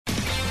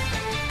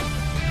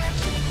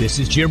This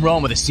is Jim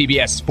Rome with the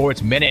CBS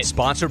Sports Minute.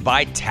 Sponsored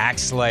by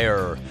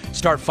TaxSlayer.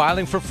 Start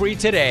filing for free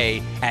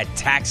today at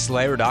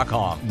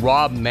TaxSlayer.com.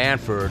 Rob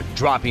Manfred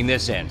dropping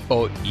this in.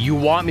 Oh, you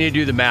want me to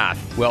do the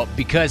math? Well,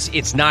 because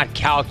it's not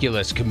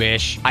calculus,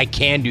 commish. I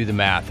can do the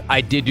math.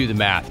 I did do the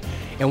math.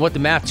 And what the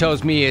math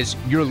tells me is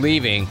you're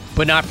leaving,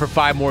 but not for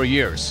 5 more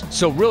years.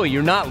 So really,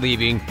 you're not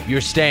leaving, you're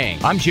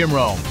staying. I'm Jim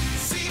Rome.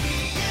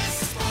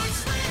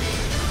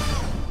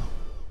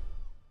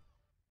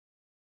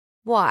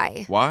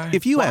 Why? Why?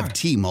 If you have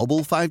T-Mobile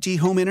 5G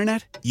home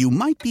internet, you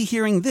might be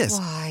hearing this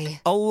Why?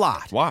 a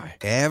lot. Why?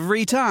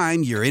 Every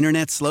time your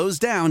internet slows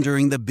down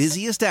during the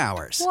busiest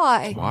hours.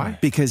 Why? Why?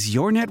 Because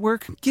your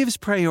network gives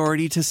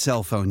priority to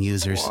cell phone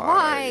users.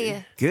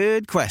 Why?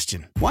 Good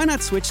question. Why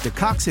not switch to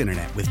Cox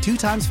Internet with 2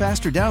 times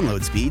faster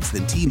download speeds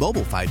than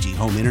T-Mobile 5G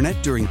home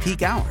internet during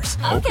peak hours?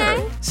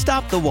 Okay.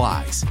 Stop the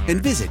whys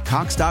and visit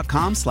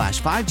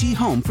cox.com/5G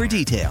home for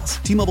details.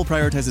 T-Mobile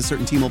prioritizes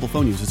certain T-Mobile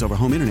phone users over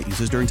home internet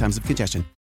users during times of congestion.